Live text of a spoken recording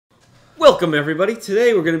Welcome everybody.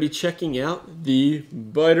 Today we're going to be checking out the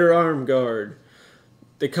Beiter Armguard.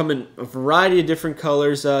 They come in a variety of different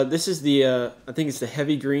colors. This is the, I think it's the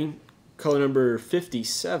heavy green, color number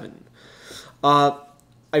 57. I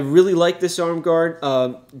really like this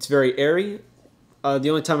Armguard. It's very airy. The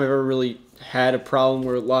only time I've ever really had a problem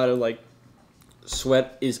where a lot of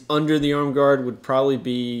sweat is under the Armguard would probably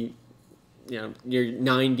be, your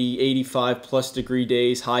 90, 85 plus degree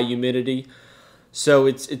days, high humidity. So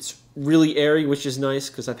it's really airy, which is nice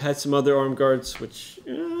because I've had some other Armguards which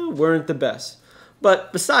weren't the best.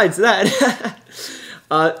 But besides that,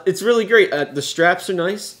 it's really great. The straps are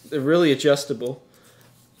nice. They're really adjustable.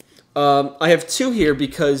 I have two here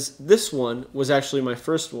because this one was actually my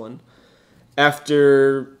first one.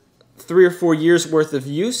 After 3 or 4 years worth of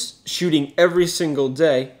use, shooting every single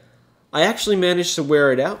day, I actually managed to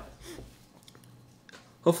wear it out.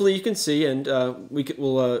 Hopefully you can see, and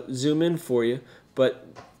we'll zoom in for you. But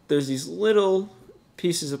there's these little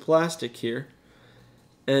pieces of plastic here,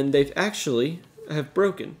 and they've actually have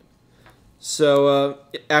broken. So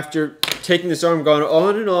after taking this Armguard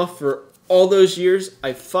on and off for all those years,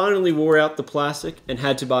 I finally wore out the plastic and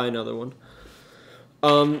had to buy another one.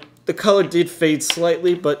 The color did fade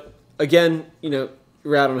slightly, but again, you're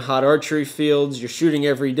out on hot archery fields, you're shooting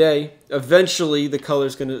every day. Eventually, the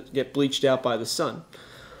color's going to get bleached out by the sun.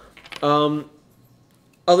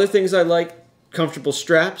 Other things I like: comfortable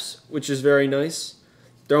straps, which is very nice.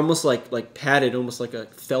 They're almost like padded, almost like a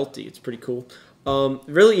felty. It's pretty cool.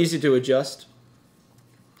 Really easy to adjust.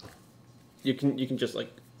 You can just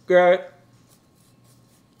grab it.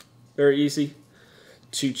 Very easy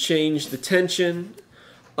to change the tension.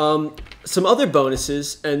 Some other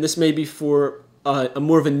bonuses, and this may be for a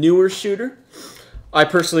more of a newer shooter. I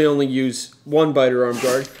personally only use one Beiter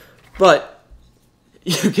Armguard, but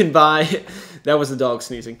you can buy. That was the dog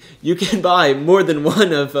sneezing. You can buy more than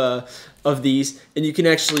one of these, and you can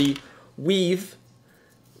actually weave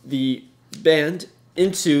the band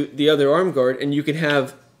into the other Armguard, and you can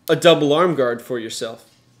have a double Armguard for yourself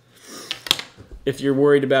if you're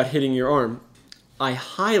worried about hitting your arm. I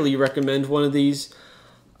highly recommend one of these.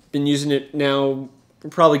 Been using it now,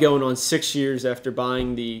 probably going on 6 years after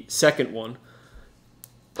buying the second one.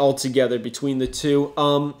 Altogether between the two.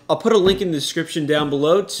 I'll put a link in the description down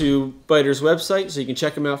below to Beiter's website so you can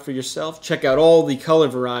check them out for yourself. Check out all the color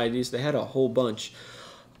varieties. They had a whole bunch.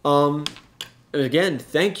 And again,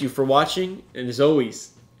 thank you for watching, and as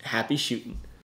always, happy shooting.